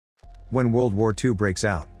When World War II breaks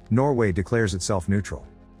out, Norway declares itself neutral.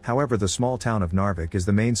 However, the small town of Narvik is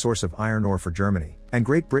the main source of iron ore for Germany, and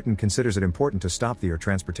Great Britain considers it important to stop the air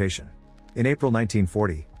transportation. In April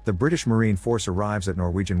 1940, the British Marine Force arrives at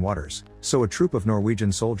Norwegian waters, so a troop of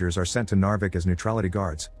Norwegian soldiers are sent to Narvik as neutrality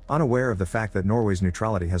guards, unaware of the fact that Norway's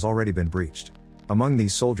neutrality has already been breached. Among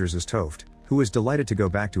these soldiers is Toft, who is delighted to go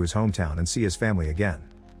back to his hometown and see his family again.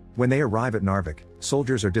 When they arrive at Narvik,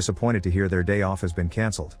 soldiers are disappointed to hear their day off has been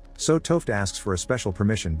cancelled, so Toft asks for a special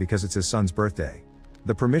permission because it's his son's birthday.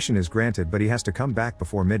 The permission is granted, but he has to come back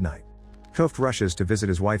before midnight. Toft rushes to visit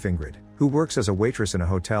his wife Ingrid, who works as a waitress in a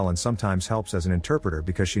hotel and sometimes helps as an interpreter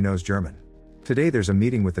because she knows German. Today there's a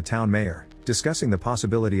meeting with the town mayor, discussing the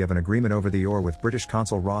possibility of an agreement over the ore with British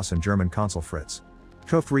consul Ross and German consul Fritz.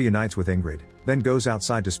 Toft reunites with Ingrid, then goes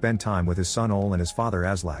outside to spend time with his son Ole and his father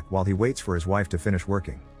Aslak while he waits for his wife to finish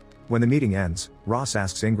working. When the meeting ends, Ross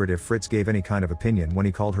asks Ingrid if Fritz gave any kind of opinion when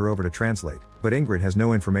he called her over to translate, but Ingrid has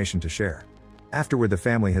no information to share. Afterward the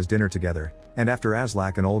family has dinner together, and after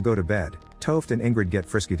Aslak and Ole go to bed, Toft and Ingrid get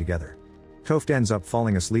frisky together. Toft ends up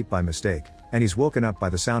falling asleep by mistake, and he's woken up by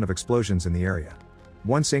the sound of explosions in the area.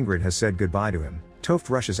 Once Ingrid has said goodbye to him, Toft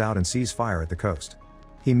rushes out and sees fire at the coast.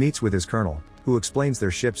 He meets with his colonel, who explains their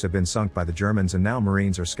ships have been sunk by the Germans and now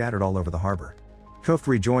Marines are scattered all over the harbor. Toft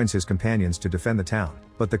rejoins his companions to defend the town,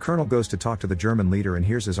 but the colonel goes to talk to the German leader and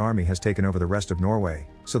hears his army has taken over the rest of Norway,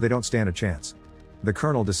 so they don't stand a chance. The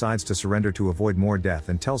colonel decides to surrender to avoid more death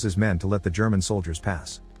and tells his men to let the German soldiers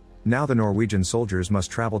pass. Now the Norwegian soldiers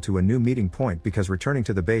must travel to a new meeting point because returning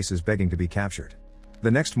to the base is begging to be captured.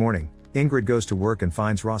 The next morning, Ingrid goes to work and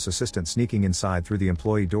finds Ross' assistant sneaking inside through the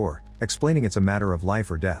employee door, explaining it's a matter of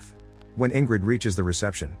life or death. When Ingrid reaches the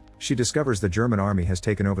reception, she discovers the German army has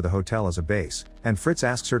taken over the hotel as a base, and Fritz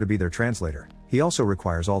asks her to be their translator. He also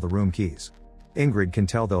requires all the room keys. Ingrid can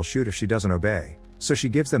tell they'll shoot if she doesn't obey, so she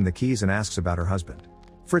gives them the keys and asks about her husband.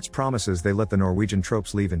 Fritz promises they let the Norwegian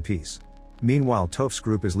troops leave in peace. Meanwhile, Toft's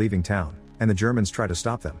group is leaving town, and the Germans try to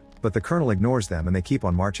stop them, but the colonel ignores them and they keep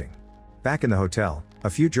on marching. Back in the hotel, a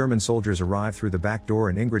few German soldiers arrive through the back door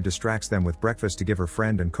and Ingrid distracts them with breakfast to give her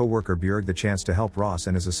friend and co-worker Björg the chance to help Ross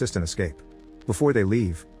and his assistant escape. Before they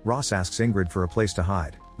leave, Ross asks Ingrid for a place to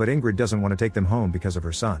hide, but Ingrid doesn't want to take them home because of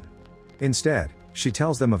her son. Instead, she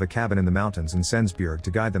tells them of a cabin in the mountains and sends Björg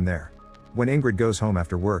to guide them there. When Ingrid goes home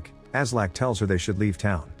after work, Aslak tells her they should leave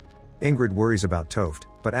town. Ingrid worries about Toft,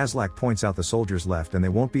 but Aslak points out the soldiers left and they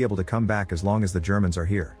won't be able to come back as long as the Germans are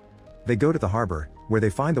here. They go to the harbor, where they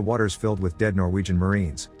find the waters filled with dead Norwegian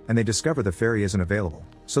Marines, and they discover the ferry isn't available,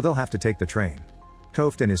 so they'll have to take the train.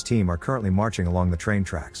 Toft and his team are currently marching along the train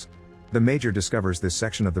tracks. The major discovers this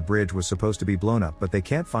section of the bridge was supposed to be blown up but they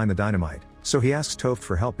can't find the dynamite, so he asks Toft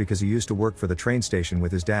for help because he used to work for the train station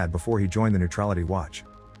with his dad before he joined the Neutrality Watch.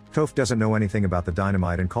 Toft doesn't know anything about the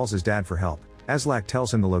dynamite and calls his dad for help. Aslak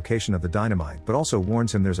tells him the location of the dynamite but also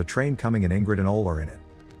warns him there's a train coming and Ingrid and Ole are in it.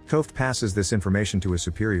 Toft passes this information to his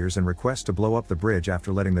superiors and requests to blow up the bridge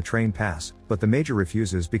after letting the train pass, but the major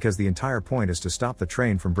refuses because the entire point is to stop the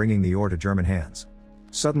train from bringing the ore to German hands.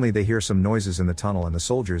 Suddenly they hear some noises in the tunnel and the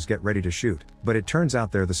soldiers get ready to shoot, but it turns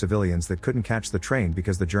out they're the civilians that couldn't catch the train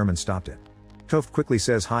because the Germans stopped it. Toft quickly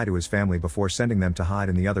says hi to his family before sending them to hide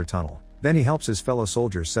in the other tunnel. Then he helps his fellow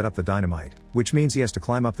soldiers set up the dynamite, which means he has to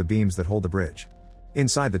climb up the beams that hold the bridge.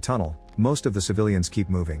 Inside the tunnel, most of the civilians keep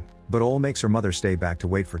moving, but Ole makes her mother stay back to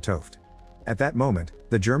wait for Toft. At that moment,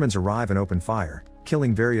 the Germans arrive and open fire,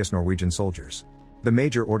 killing various Norwegian soldiers. The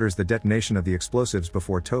major orders the detonation of the explosives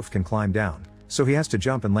before Toft can climb down, so he has to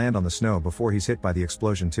jump and land on the snow before he's hit by the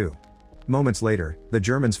explosion too. Moments later, the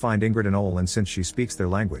Germans find Ingrid and Ole and since she speaks their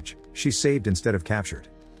language, she's saved instead of captured.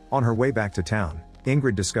 On her way back to town,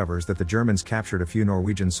 Ingrid discovers that the Germans captured a few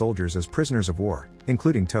Norwegian soldiers as prisoners of war,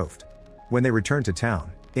 including Toft. When they return to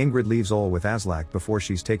town, Ingrid leaves Ole with Aslak before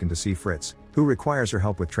she's taken to see Fritz, who requires her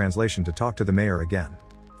help with translation to talk to the mayor again.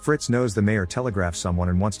 Fritz knows the mayor telegraphed someone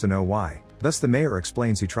and wants to know why, thus the mayor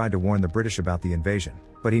explains he tried to warn the British about the invasion,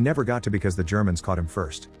 but he never got to because the Germans caught him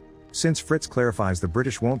first. Since Fritz clarifies the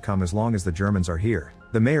British won't come as long as the Germans are here,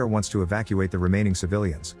 the mayor wants to evacuate the remaining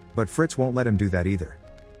civilians, but Fritz won't let him do that either.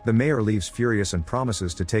 The mayor leaves furious and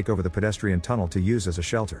promises to take over the pedestrian tunnel to use as a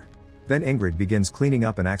shelter. Then Ingrid begins cleaning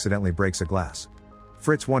up and accidentally breaks a glass.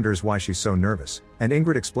 Fritz wonders why she's so nervous, and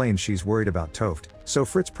Ingrid explains she's worried about Toft, so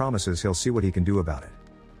Fritz promises he'll see what he can do about it.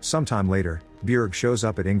 Sometime later, Björg shows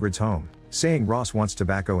up at Ingrid's home, saying Ross wants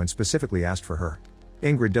tobacco and specifically asked for her.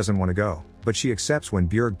 Ingrid doesn't want to go, but she accepts when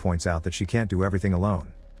Björg points out that she can't do everything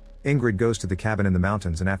alone. Ingrid goes to the cabin in the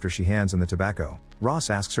mountains and after she hands him the tobacco, Ross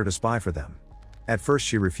asks her to spy for them. At first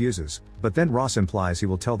she refuses, but then Ross implies he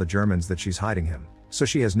will tell the Germans that she's hiding him, so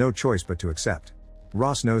she has no choice but to accept.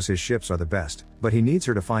 Ross knows his ships are the best, but he needs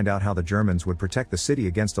her to find out how the Germans would protect the city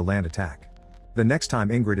against a land attack. The next time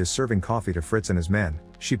Ingrid is serving coffee to Fritz and his men,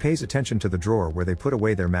 she pays attention to the drawer where they put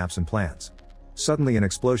away their maps and plans. Suddenly an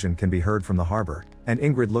explosion can be heard from the harbor, and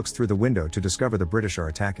Ingrid looks through the window to discover the British are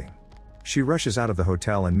attacking. She rushes out of the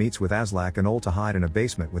hotel and meets with Aslak and Ole to hide in a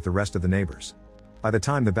basement with the rest of the neighbors. By the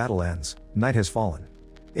time the battle ends, night has fallen.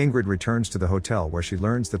 Ingrid returns to the hotel where she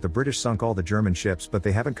learns that the British sunk all the German ships but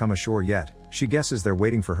they haven't come ashore yet. She guesses they're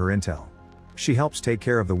waiting for her intel. She helps take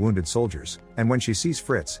care of the wounded soldiers, and when she sees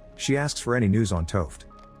Fritz, she asks for any news on Toft.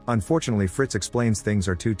 Unfortunately, Fritz explains things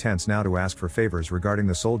are too tense now to ask for favors regarding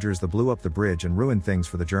the soldiers that blew up the bridge and ruined things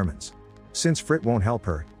for the Germans. Since Fritz won't help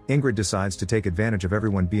her, Ingrid decides to take advantage of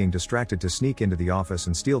everyone being distracted to sneak into the office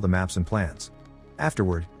and steal the maps and plans.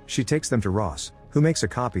 Afterward, she takes them to Ross, who makes a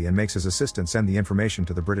copy and makes his assistant send the information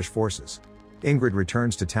to the British forces. Ingrid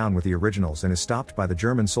returns to town with the originals and is stopped by the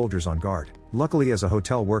German soldiers on guard. Luckily, as a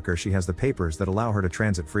hotel worker, she has the papers that allow her to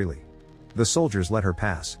transit freely. The soldiers let her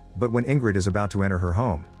pass, but when Ingrid is about to enter her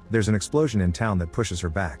home, there's an explosion in town that pushes her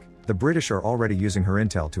back. The British are already using her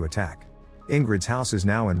intel to attack. Ingrid's house is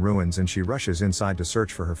now in ruins and she rushes inside to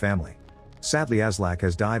search for her family. Sadly, Aslak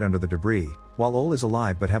has died under the debris, while Ole is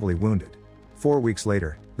alive but heavily wounded. 4 weeks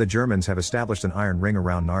later, the Germans have established an iron ring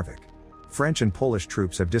around Narvik. French and Polish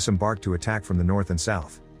troops have disembarked to attack from the north and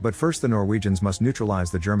south, but first the Norwegians must neutralize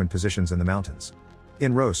the German positions in the mountains.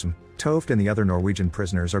 In Rosum, Toft and the other Norwegian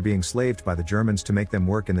prisoners are being slaved by the Germans to make them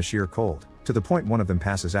work in the sheer cold, to the point one of them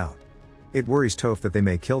passes out. It worries Toft that they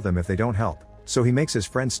may kill them if they don't help, so he makes his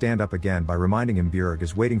friend stand up again by reminding him Björg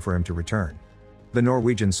is waiting for him to return. The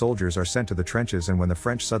Norwegian soldiers are sent to the trenches, and when the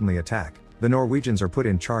French suddenly attack, the Norwegians are put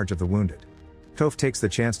in charge of the wounded. Toft takes the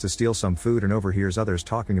chance to steal some food and overhears others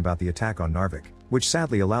talking about the attack on Narvik, which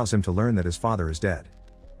sadly allows him to learn that his father is dead.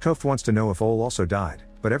 Toft wants to know if Ole also died,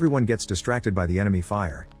 but everyone gets distracted by the enemy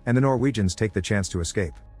fire, and the Norwegians take the chance to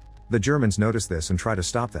escape. The Germans notice this and try to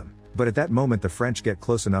stop them, but at that moment the French get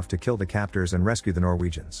close enough to kill the captors and rescue the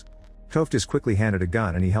Norwegians. Toft is quickly handed a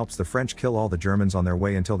gun and he helps the French kill all the Germans on their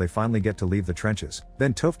way until they finally get to leave the trenches.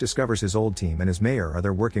 Then Toft discovers his old team and his mayor are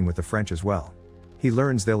there working with the French as well. He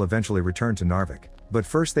learns they'll eventually return to Narvik, but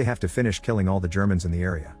first they have to finish killing all the Germans in the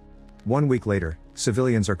area. 1 week later,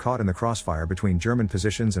 civilians are caught in the crossfire between German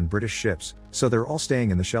positions and British ships, so they're all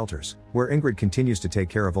staying in the shelters, where Ingrid continues to take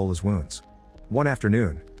care of Ola's wounds. One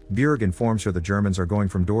afternoon, Björg informs her the Germans are going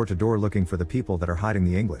from door to door looking for the people that are hiding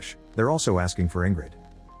the English. They're also asking for Ingrid.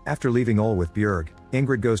 After leaving Ole with Björg,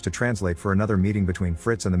 Ingrid goes to translate for another meeting between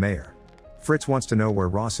Fritz and the mayor. Fritz wants to know where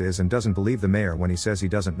Ross is and doesn't believe the mayor when he says he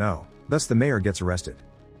doesn't know, thus the mayor gets arrested.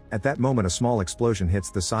 At that moment a small explosion hits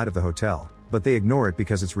the side of the hotel, but they ignore it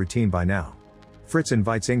because it's routine by now. Fritz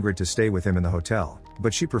invites Ingrid to stay with him in the hotel,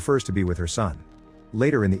 but she prefers to be with her son.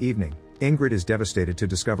 Later in the evening, Ingrid is devastated to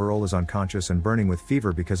discover Ole is unconscious and burning with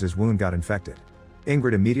fever because his wound got infected.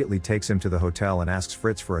 Ingrid immediately takes him to the hotel and asks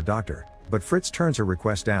Fritz for a doctor, but Fritz turns her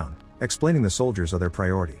request down, explaining the soldiers are their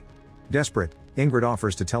priority. Desperate, Ingrid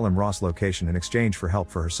offers to tell him Ross' location in exchange for help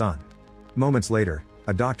for her son. Moments later,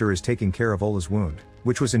 a doctor is taking care of Ole's wound,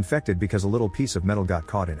 which was infected because a little piece of metal got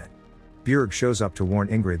caught in it. Björg shows up to warn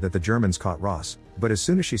Ingrid that the Germans caught Ross, but as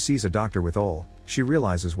soon as she sees a doctor with Ole, she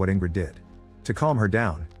realizes what Ingrid did. To calm her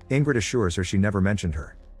down, Ingrid assures her she never mentioned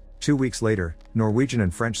her. 2 weeks later, Norwegian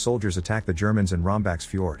and French soldiers attack the Germans in Rombax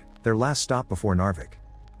Fjord, their last stop before Narvik.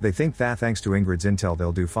 They think that thanks to Ingrid's intel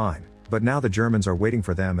they'll do fine, but now the Germans are waiting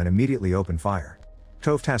for them and immediately open fire.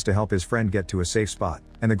 Toft has to help his friend get to a safe spot,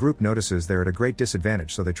 and the group notices they're at a great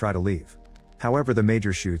disadvantage so they try to leave. However, the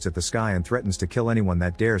major shoots at the sky and threatens to kill anyone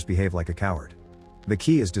that dares behave like a coward. The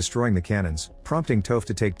key is destroying the cannons, prompting Toft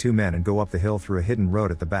to take 2 men and go up the hill through a hidden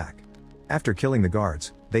road at the back. After killing the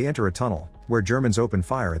guards, they enter a tunnel, where Germans open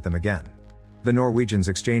fire at them again. The Norwegians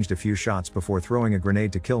exchanged a few shots before throwing a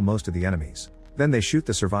grenade to kill most of the enemies. Then they shoot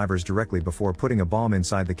the survivors directly before putting a bomb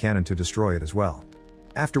inside the cannon to destroy it as well.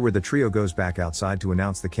 Afterward the trio goes back outside to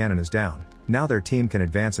announce the cannon is down. Now their team can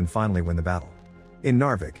advance and finally win the battle. In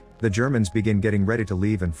Narvik, the Germans begin getting ready to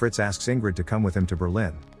leave and Fritz asks Ingrid to come with him to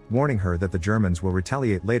Berlin, warning her that the Germans will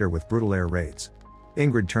retaliate later with brutal air raids.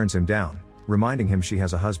 Ingrid turns him down, reminding him she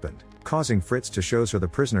has a husband, causing Fritz to show her the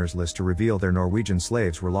prisoners list to reveal their Norwegian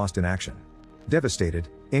slaves were lost in action. Devastated,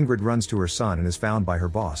 Ingrid runs to her son and is found by her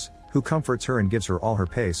boss, who comforts her and gives her all her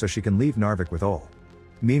pay so she can leave Narvik with Ole.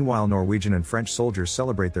 Meanwhile, Norwegian and French soldiers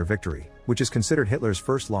celebrate their victory, which is considered Hitler's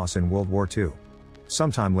first loss in World War II.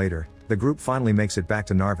 Sometime later, the group finally makes it back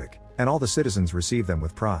to Narvik, and all the citizens receive them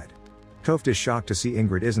with pride. Toft is shocked to see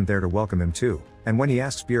Ingrid isn't there to welcome him too, and when he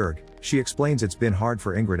asks Björg, she explains it's been hard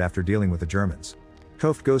for Ingrid after dealing with the Germans.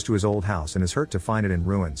 Toft goes to his old house and is hurt to find it in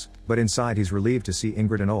ruins, but inside he's relieved to see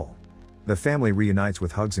Ingrid and Ole. The family reunites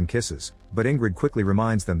with hugs and kisses, but Ingrid quickly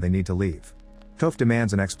reminds them they need to leave. Toft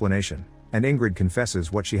demands an explanation, and Ingrid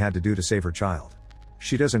confesses what she had to do to save her child.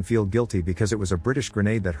 She doesn't feel guilty because it was a British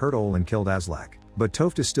grenade that hurt Ole and killed Aslak, but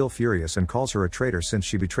Toft is still furious and calls her a traitor since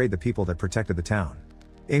she betrayed the people that protected the town.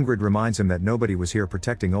 Ingrid reminds him that nobody was here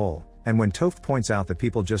protecting Ole, and when Toft points out that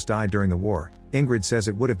people just died during the war, Ingrid says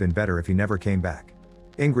it would have been better if he never came back.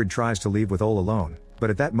 Ingrid tries to leave with Ole alone, but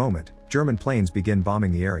at that moment, German planes begin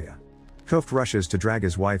bombing the area. Toft rushes to drag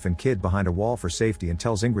his wife and kid behind a wall for safety and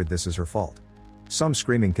tells Ingrid this is her fault. Some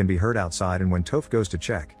screaming can be heard outside, and when Toft goes to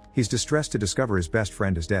check, he's distressed to discover his best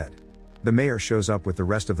friend is dead. The mayor shows up with the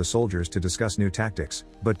rest of the soldiers to discuss new tactics,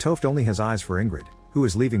 but Toft only has eyes for Ingrid, who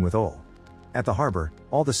is leaving with Ole. At the harbor,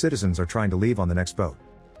 all the citizens are trying to leave on the next boat.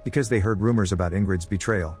 Because they heard rumors about Ingrid's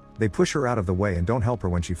betrayal, they push her out of the way and don't help her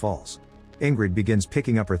when she falls. Ingrid begins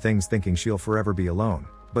picking up her things thinking she'll forever be alone,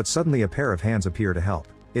 but suddenly a pair of hands appear to help.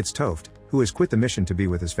 It's Toft, who has quit the mission to be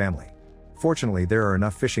with his family. Fortunately, there are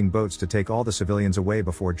enough fishing boats to take all the civilians away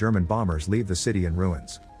before German bombers leave the city in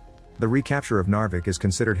ruins. The recapture of Narvik is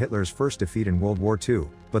considered Hitler's first defeat in World War II,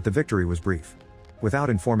 but the victory was brief. Without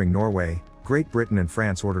informing Norway, Great Britain and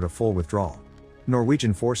France ordered a full withdrawal.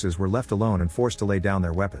 Norwegian forces were left alone and forced to lay down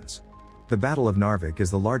their weapons. The Battle of Narvik is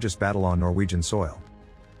the largest battle on Norwegian soil.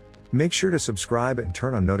 Make sure to subscribe and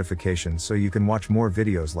turn on notifications so you can watch more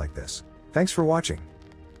videos like this. Thanks for watching.